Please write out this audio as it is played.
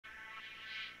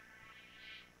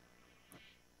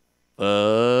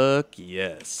Fuck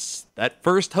yes. That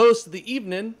first host of the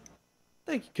evening.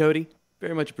 Thank you, Cody.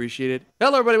 Very much appreciated.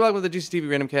 Hello, everybody. Welcome to the GCTV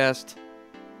Randomcast.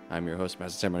 I'm your host,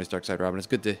 Master Ceremonies Darkside Robin. It's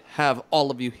good to have all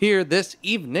of you here this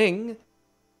evening.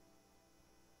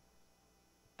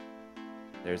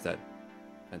 There's that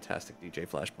fantastic DJ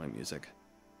Flashpoint music.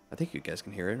 I think you guys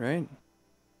can hear it, right?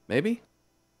 Maybe?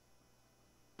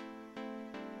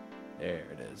 There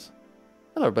it is.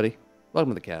 Hello, everybody. Welcome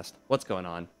to the cast. What's going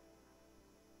on?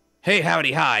 Hey,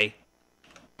 howdy, hi.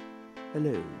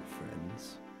 Hello,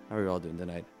 friends. How are you all doing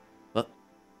tonight? Well,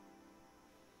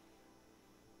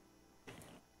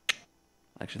 I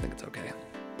actually think it's okay.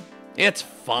 It's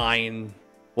fine.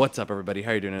 What's up, everybody?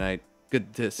 How are you doing tonight?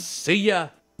 Good to see ya.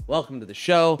 Welcome to the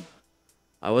show.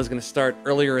 I was going to start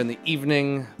earlier in the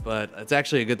evening, but it's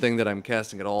actually a good thing that I'm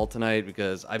casting it all tonight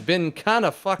because I've been kind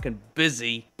of fucking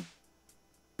busy.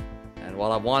 And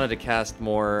while I wanted to cast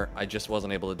more, I just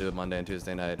wasn't able to do it Monday and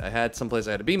Tuesday night. I had someplace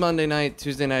I had to be Monday night.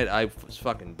 Tuesday night, I was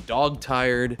fucking dog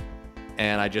tired.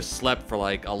 And I just slept for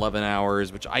like 11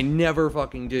 hours, which I never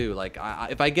fucking do. Like,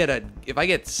 if I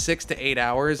get 6 to 8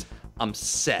 hours, I'm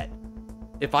set.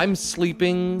 If I'm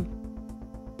sleeping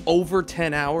over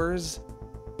 10 hours,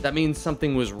 that means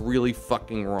something was really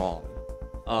fucking wrong.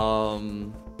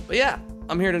 But yeah,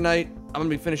 I'm here tonight. I'm going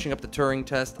to be finishing up the Turing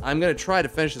test. I'm going to try to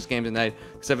finish this game tonight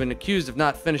because I've been accused of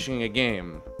not finishing a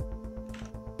game.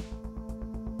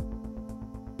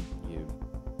 You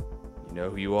know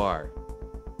who you are.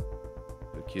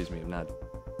 You accuse me of not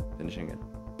finishing it.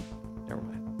 Never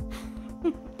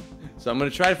mind. So I'm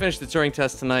going to try to finish the Turing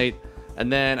test tonight,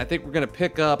 and then I think we're going to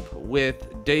pick up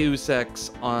with Deus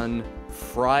Ex on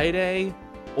Friday,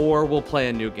 or we'll play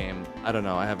a new game. I don't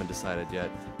know. I haven't decided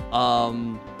yet.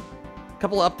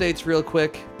 Couple of updates real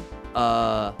quick.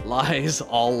 Lies,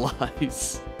 all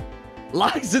lies.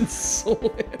 Lies and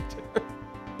slander.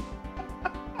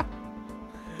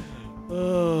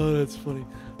 Oh, that's funny.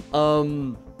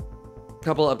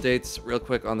 Couple of updates real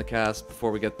quick on the cast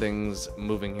before we get things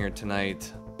moving here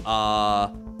tonight. I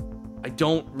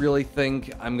don't really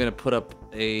think I'm gonna put up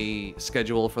a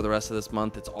schedule for the rest of this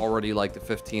month. It's already like the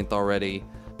 15th already.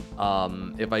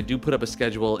 If I do put up a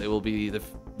schedule, it will be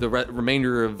the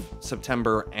remainder of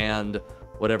September and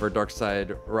whatever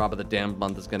Darkside Rob of the Damned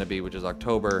month is going to be, which is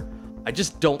October. I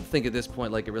just don't think at this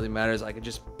point, like, it really matters. I could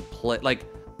just play, like,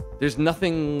 there's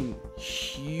nothing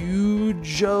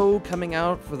huge coming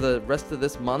out for the rest of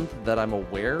this month that I'm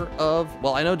aware of.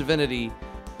 Well, I know Divinity,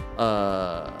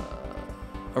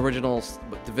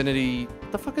 Divinity,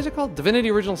 what the fuck is it called?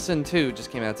 Divinity Original Sin 2 just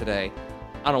came out today.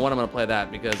 I don't know when I'm going to play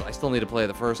that because I still need to play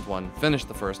the first one, finish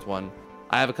the first one.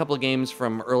 I have a couple of games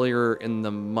from earlier in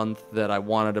the month that I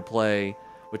wanted to play,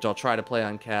 which I'll try to play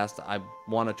on cast. I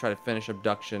want to try to finish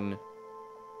Abduction,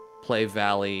 play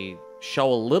Valley,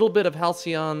 show a little bit of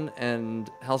Halcyon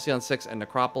and Halcyon 6 and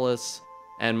Necropolis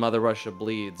and Mother Russia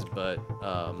Bleeds, but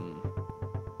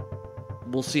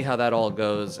we'll see how that all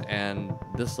goes. And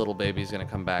this little baby's going to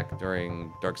come back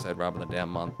during Darkside Rob of the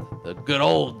Damned month, the good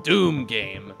old Doom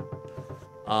game.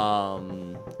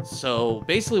 So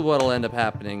basically what'll end up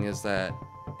happening is that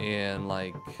in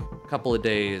like a couple of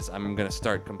days, I'm going to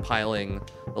start compiling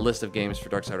a list of games for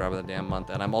Darkside Rob of the Damned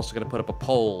month. And I'm also going to put up a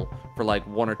poll for like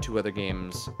 1 or 2 other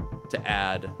games to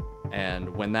add. And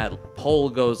when that poll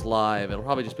goes live, it'll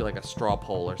probably just be like a straw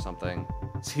poll or something.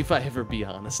 See if I ever be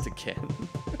honest again.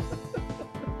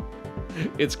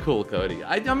 It's cool, Cody.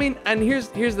 I mean, and here's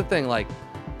the thing, like,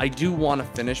 I do want to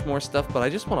finish more stuff, but I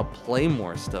just want to play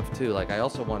more stuff too. Like, I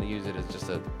also want to use it as just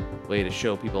a way to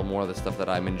show people more of the stuff that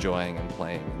I'm enjoying and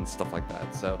playing and stuff like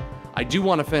that. So I do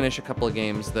want to finish a couple of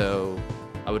games, though.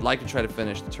 I would like to try to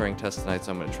finish the Turing test tonight,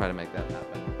 so I'm going to try to make that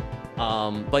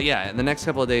happen. But yeah, in the next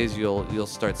couple of days, you'll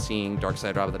start seeing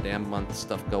Darkside Rob of the Damned month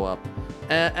stuff go up,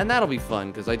 and that'll be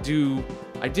fun because I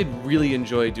did really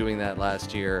enjoy doing that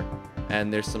last year.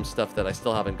 And there's some stuff that I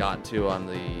still haven't gotten to on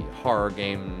the horror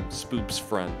game spoops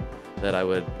front that I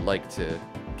would like to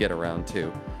get around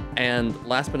to. And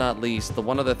last but not least, the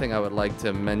one other thing I would like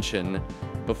to mention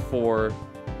before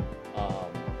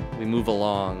we move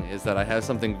along is that I have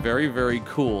something very, very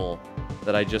cool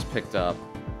that I just picked up.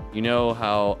 You know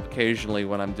how occasionally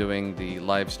when I'm doing the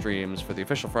live streams for the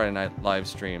official Friday night live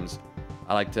streams,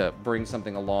 I like to bring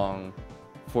something along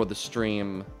for the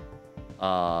stream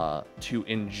to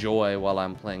enjoy while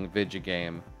I'm playing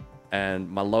Vigigame. And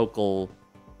my local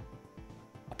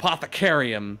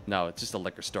apothecarium, no, it's just a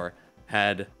liquor store,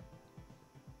 had,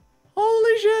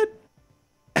 holy shit,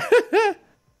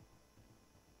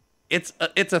 it's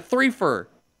a threefer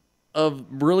of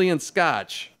brilliant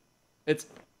scotch. It's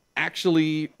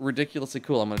actually ridiculously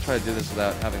cool. I'm gonna try to do this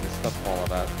without having this stuff fall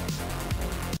about.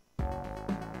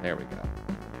 There we go.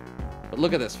 But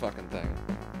look at this fucking thing.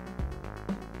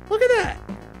 Look at that!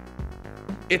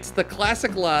 It's the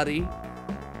Classic Lottie,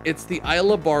 it's the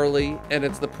Isle of Barley, and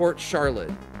it's the Port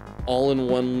Charlotte. All in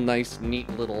one nice, neat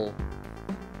little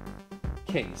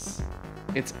case.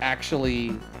 It's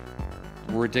actually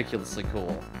ridiculously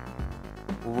cool.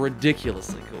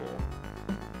 Ridiculously cool.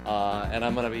 And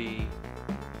I'm gonna be...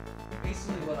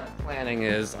 Basically what I'm planning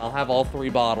is, I'll have all 3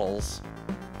 bottles,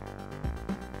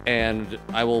 and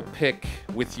I will pick,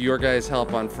 with your guys'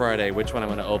 help on Friday, which one I'm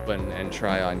gonna open and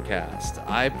try on cast.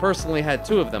 I personally had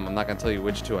 2 of them. I'm not gonna tell you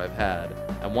which 2 I've had,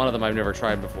 and one of them I've never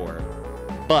tried before.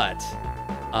 But,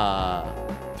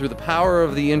 through the power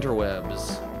of the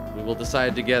interwebs, we will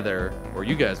decide together, or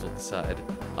you guys will decide,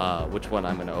 which one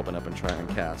I'm gonna open up and try on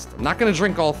cast. I'm not gonna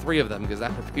drink all 3 of them, because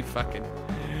that would be fucking...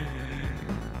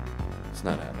 It's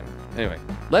not happening. Anyway,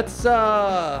 let's get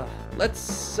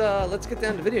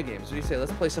down to video games. What do you say?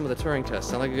 Let's play some of the Turing tests.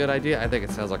 Sound like a good idea? I think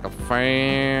it sounds like a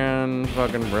fucking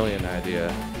brilliant idea.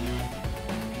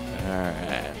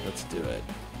 Alright, let's do it.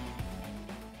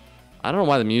 I don't know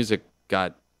why the music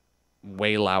got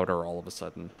way louder all of a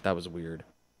sudden. That was weird.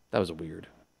 That was weird.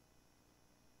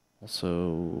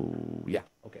 Also, yeah,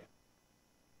 okay.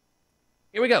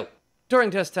 Here we go.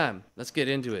 Turing test time. Let's get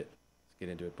into it. Let's get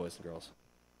into it, boys and girls.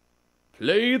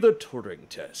 Play the Turing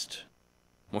test.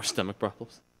 More stomach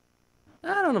problems?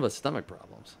 I don't know about stomach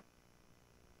problems.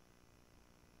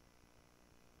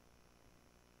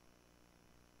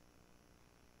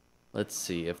 Let's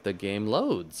see if the game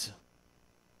loads.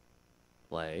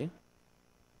 Play.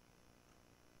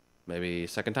 Maybe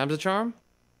second time's a charm?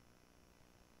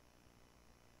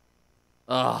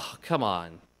 Oh, come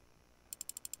on.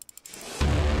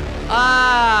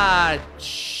 Ah,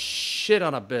 shit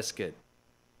on a biscuit.